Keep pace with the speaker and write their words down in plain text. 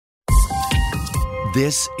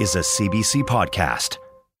This is a CBC podcast.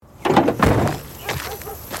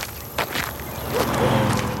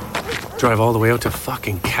 Drive all the way out to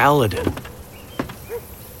fucking Caledon.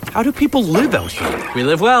 How do people live out here? We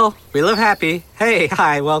live well. We live happy. Hey,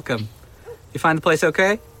 hi, welcome. You find the place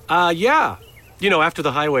okay? Yeah. You know, after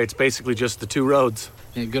the highway, it's basically just the two roads.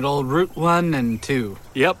 Yeah, good old Route 1 and 2.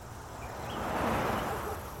 Yep.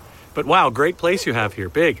 But wow, great place you have here.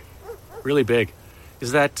 Big. Really big.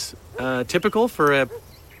 Is that typical for a...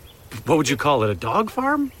 what would you call it, a dog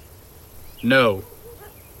farm? No.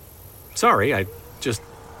 Sorry, I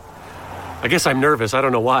guess I'm nervous. I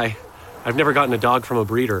don't know why. I've never gotten a dog from a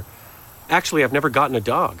breeder. Actually, I've never gotten a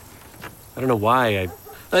dog. I don't know why.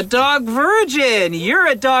 A dog virgin! You're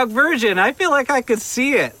a dog virgin. I feel like I could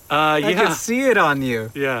see it. Yeah. I could see it on you.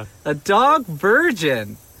 Yeah. A dog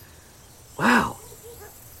virgin. Wow.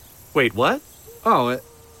 Wait, what? Oh, it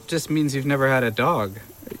just means you've never had a dog.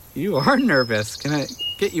 You are nervous. Can I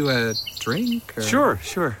get you a drink? Or...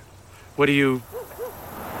 Sure. What do you...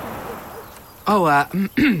 Oh,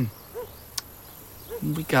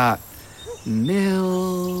 we got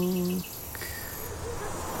milk.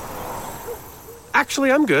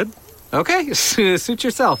 Actually, I'm good. Okay, suit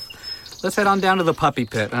yourself. Let's head on down to the puppy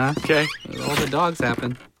pit, huh? Okay. All the dogs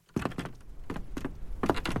happen.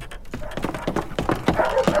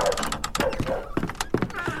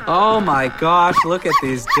 Oh my gosh, look at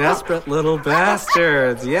these desperate little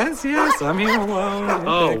bastards. Yes, I'm here alone.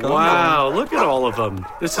 Oh, wow. Look at all of them.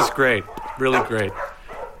 This is great. Really great.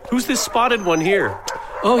 Who's this spotted one here?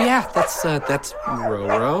 Oh yeah, that's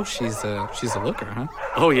Roro. She's a looker, huh?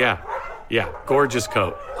 Oh, yeah. Yeah, gorgeous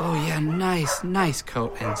coat. Oh yeah, nice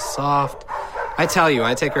coat and soft. I tell you,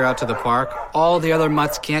 I take her out to the park. All the other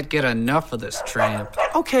mutts can't get enough of this tramp.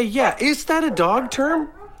 Okay, yeah. Is that a dog term?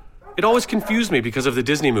 It always confused me because of the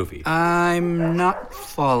Disney movie. I'm not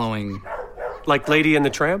following. Like Lady and the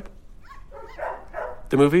Tramp?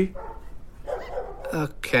 The movie?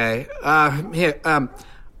 Okay.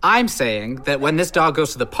 I'm saying that when this dog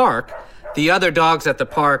goes to the park, the other dogs at the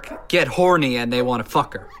park get horny and they want to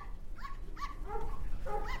fuck her.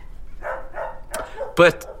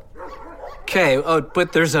 But, okay,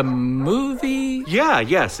 but there's a movie?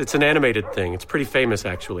 Yes, it's an animated thing. It's pretty famous,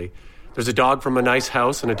 actually. There's a dog from a nice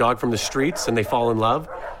house and a dog from the streets, and they fall in love.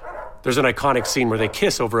 There's an iconic scene where they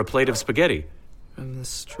kiss over a plate of spaghetti. From the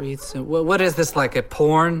streets? What is this, like a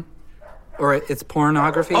porn? Or it's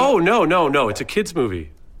pornography? Oh, no. It's a kid's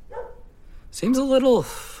movie. Seems a little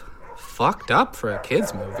fucked up for a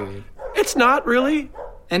kid's movie. It's not, really.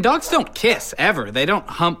 And dogs don't kiss, ever. They don't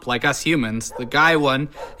hump like us humans. The guy one,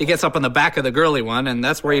 he gets up on the back of the girly one, and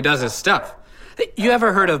that's where he does his stuff. You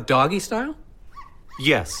ever heard of doggy style?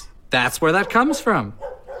 Yes. That's where that comes from.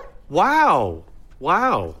 Wow.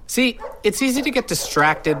 See, it's easy to get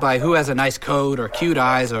distracted by who has a nice coat or cute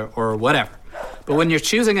eyes or whatever. But when you're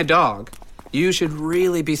choosing a dog, you should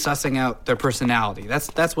really be sussing out their personality.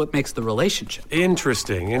 That's what makes the relationship.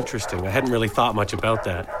 Interesting. I hadn't really thought much about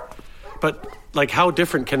that. But, like, how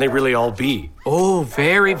different can they really all be? Oh,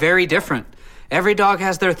 very, very different. Every dog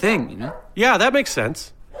has their thing, you know? Yeah, that makes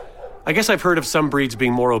sense. I guess I've heard of some breeds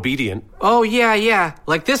being more obedient. Oh, yeah.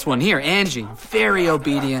 Like this one here, Angie. Very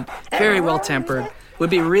obedient, very well-tempered. Would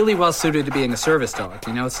be really well-suited to being a service dog,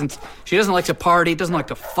 you know, since she doesn't like to party, doesn't like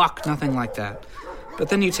to fuck, nothing like that. But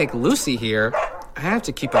then you take Lucy here, I have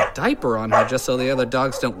to keep a diaper on her just so the other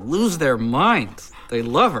dogs don't lose their minds. They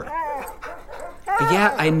love her. But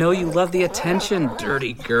yeah, I know you love the attention,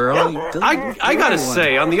 dirty girl. I gotta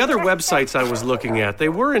say, on the other websites I was looking at, they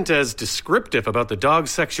weren't as descriptive about the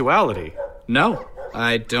dog's sexuality. No,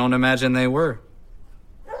 I don't imagine they were.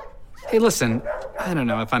 Hey, listen, I don't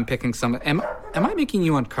know if I'm picking some... Am I making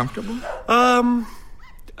you uncomfortable? I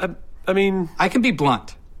mean... I can be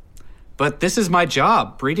blunt, but this is my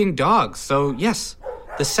job, breeding dogs. So, yes,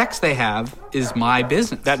 the sex they have is my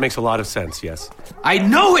business. That makes a lot of sense, yes. I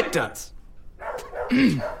know it does!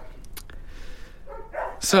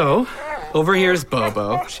 So, over here's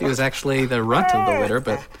Bobo. She was actually the runt of the litter,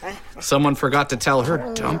 but someone forgot to tell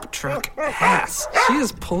her dump truck ass. She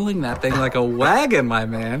is pulling that thing like a wagon, my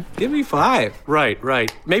man. Give me 5.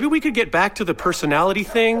 Right. Maybe we could get back to the personality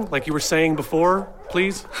thing, like you were saying before,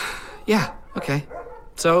 please? Yeah, okay.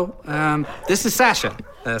 So, this is Sasha.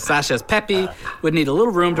 Sasha's peppy, would need a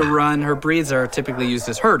little room to run. Her breeds are typically used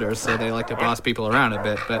as herders, so they like to boss people around a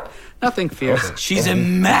bit, but nothing fierce. Okay. She's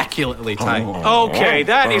immaculately tight. Okay,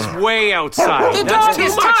 that is way outside. The dog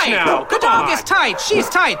is tight! The dog is tight! She's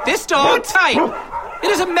tight! This dog tight!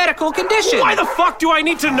 It is a medical condition. Why the fuck do I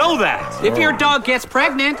need to know that? If your dog gets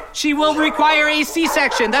pregnant, she will require a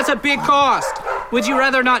C-section. That's a big cost. Would you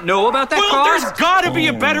rather not know about that Well, cost? there's gotta be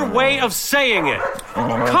a better way of saying it.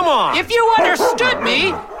 Come on. If you understood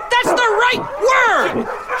me, that's the right word!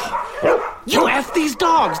 You F these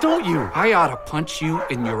dogs, don't you? I ought to punch you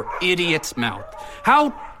in your idiot's mouth.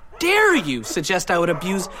 How dare you suggest I would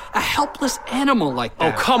abuse a helpless animal like Oh,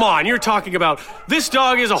 that? come on. You're talking about this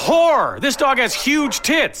dog is a whore. This dog has huge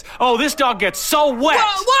tits. Oh, this dog gets so wet.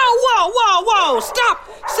 Whoa! Stop!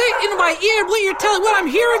 Say in my ear what I'm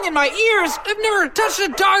hearing in my ears. I've never touched a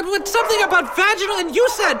dog with something about vaginal, and you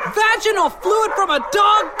said vaginal fluid from a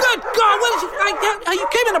dog? Good God, you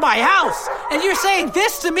came into my house, and you're saying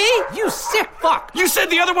this to me? You sick fuck. You said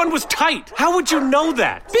the other one was tight. How would you know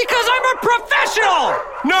that? Because I'm a professional!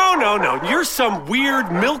 No. You're some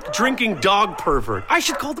weird milk-drinking dog pervert. I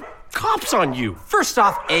should call the cops on you. First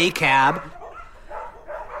off, a cab.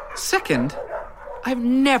 Second, I've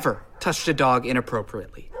never touched a dog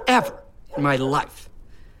inappropriately. Ever. In my life.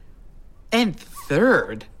 And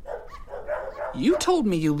third, you told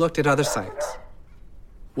me you looked at other sites.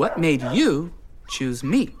 What made you choose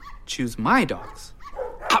me? Choose my dogs?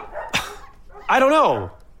 I don't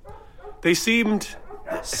know. They seemed...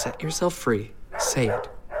 Set yourself free. Say it.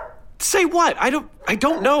 Say what? I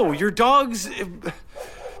don't know. Your dogs...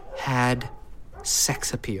 Had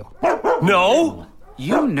sex appeal. No.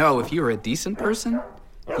 You know if you were a decent person,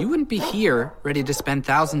 you wouldn't be here ready to spend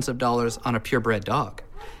thousands of dollars on a purebred dog.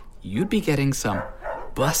 You'd be getting some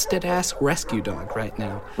busted-ass rescue dog right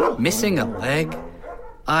now. Missing a leg,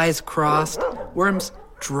 eyes crossed, worms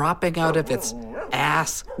dropping out of its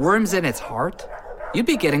ass, worms in its heart. You'd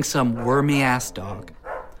be getting some wormy-ass dog.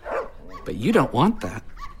 But you don't want that.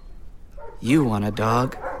 You want a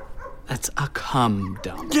dog that's a cum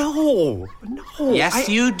dump. No. Yes,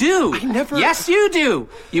 you do. I never... Yes, you do.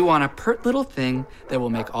 You want a pert little thing that will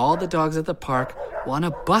make all the dogs at the park want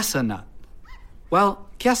to bust a nut. Well,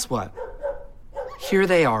 guess what? Here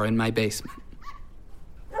they are in my basement.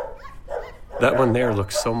 That one there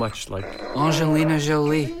looks so much like... Angelina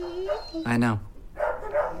Jolie. I know.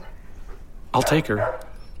 I'll take her.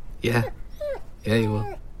 Yeah. Yeah, you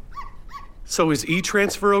will. So is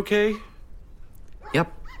e-transfer okay?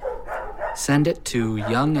 Yep. Send it to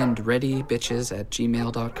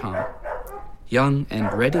youngandreadybitches@gmail.com.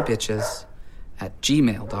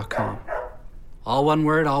 youngandreadybitches@gmail.com. All one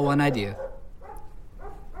word, all one idea.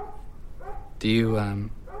 Do you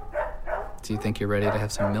think you're ready to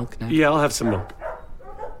have some milk now? Yeah, I'll have some milk.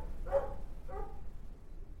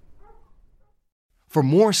 For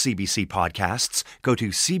more CBC podcasts, go to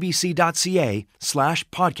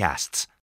cbc.ca/podcasts.